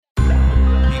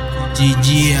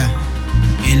GG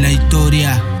es la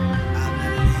historia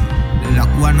de la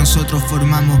cual nosotros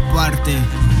formamos parte.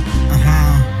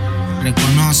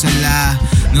 Reconócela,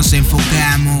 nos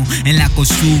enfocamos en la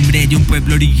costumbre de un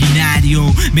pueblo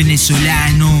originario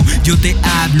venezolano. Yo te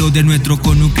hablo de nuestro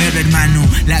conuquero hermano.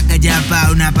 La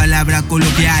callapa, una palabra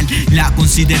coloquial, la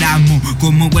consideramos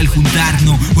como el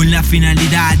juntarnos con la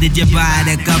finalidad de llevar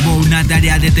a cabo una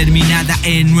tarea determinada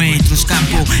en nuestros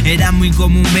campos. Era muy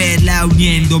común verla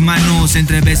uniendo manos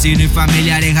entre vecinos y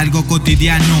familiares, algo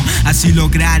cotidiano. Así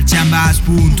lograr chambas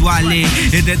puntuales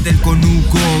desde el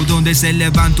conuco donde se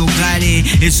levantó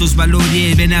esos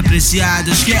valores bien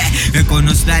apreciados que con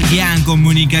nostalgia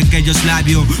comunican aquellos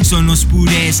labios. Son los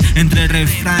pures entre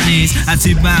refranes,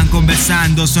 así van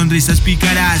conversando, sonrisas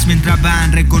pícaras mientras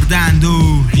van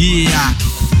recordando.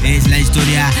 Es la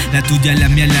historia, la tuya, la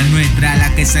mía, la nuestra,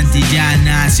 la que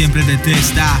santillana siempre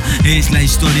detesta. Es la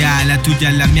historia, la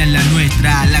tuya, la mía, la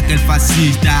nuestra, la que el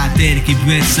fascista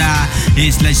tergiversa.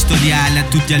 Es la historia, la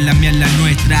tuya, la mía, la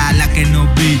nuestra, la que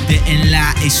no viste en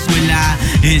la escuela.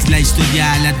 Es la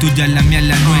historia, la tuya, la mía,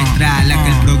 la nuestra, la que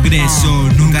el progreso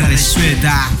nunca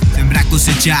respeta. Sembrar,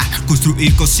 cosechar,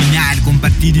 construir, cocinar,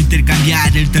 compartir,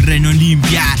 intercambiar, el terreno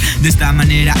limpiar. De esta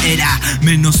manera era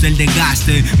menos el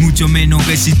desgaste, mucho menos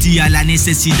que existía la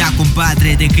necesidad,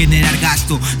 compadre, de generar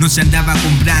gasto. No se andaba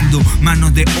comprando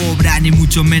manos de obra, ni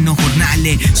mucho menos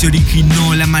jornales. Se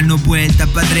originó la mano vuelta,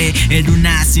 padre. Era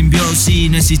una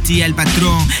simbiosis, no existía el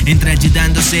patrón entre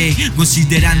ayudándose,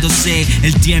 considerándose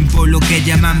el tiempo, lo que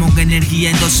llamamos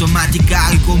energía endosomática.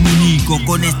 Y comunico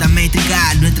con esta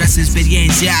métrica nuestras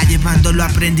experiencias, llevando lo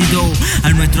aprendido a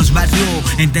nuestros barrios.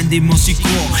 Entendimos, hijo,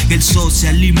 que el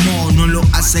socialismo no lo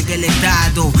hace el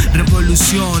Estado.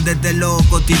 Revolución desde lo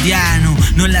cotidiano,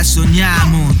 no la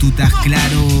soñamos, tú estás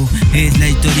claro. Es la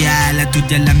historia, la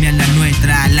tuya, la mía, la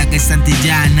nuestra, la que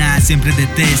santillana siempre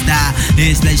detesta.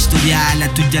 Es la historia, la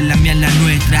tuya, la mía, la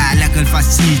nuestra, la que el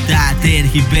fascista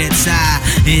tergiversa.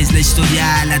 Es la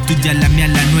historia, la tuya, la mía,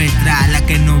 la nuestra, la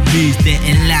que no viste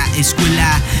en la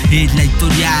escuela. Es la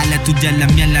historia, la tuya, la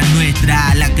mía, la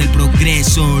nuestra, la que el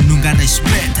progreso nunca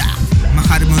respeta. Más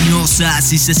armoniosa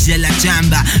si se hacía la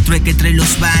chamba, trueque entre los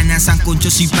panas,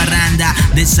 sanconchos y parranda.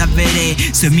 De saberes,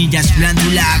 semillas,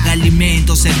 glándulas,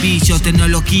 alimentos, servicios,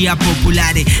 tecnología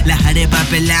populares. Las arepas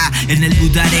pelá en el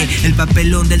budare, el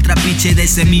papelón del trapiche, de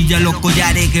semilla los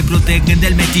collares que protegen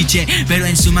del metiche. Pero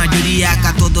en su mayoría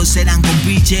acá todos eran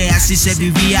compiche, así se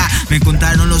vivía. Me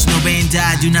contaron los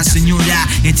 90 de una señora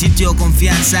en sitio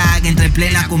confianza, entre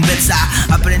plena conversa.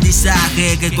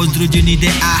 Aprendizaje que construye una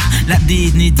idea, la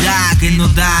dignidad que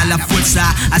nos da la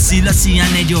fuerza. Así lo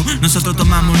hacían ellos, nosotros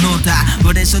tomamos nota.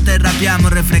 Por eso te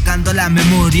rapeamos refrescando la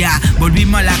memoria.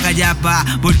 Volvimos a la callapa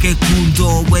porque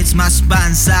junto es más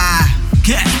panza.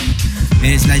 ¿Qué?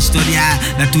 Es la historia,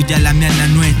 la tuya, la mía, la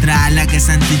nuestra, la que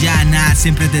santillana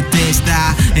siempre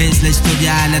detesta. Es la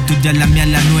historia, la tuya, la mía,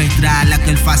 la nuestra, la que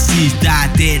el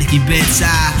fascista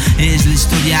tergiversa. Es la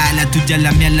historia, la tuya,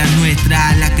 la mía, la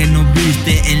nuestra, la que no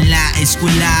viste en la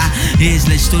escuela. Es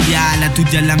la historia, la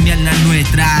tuya, la mía, la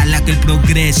nuestra, la que el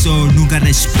progreso nunca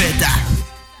respeta.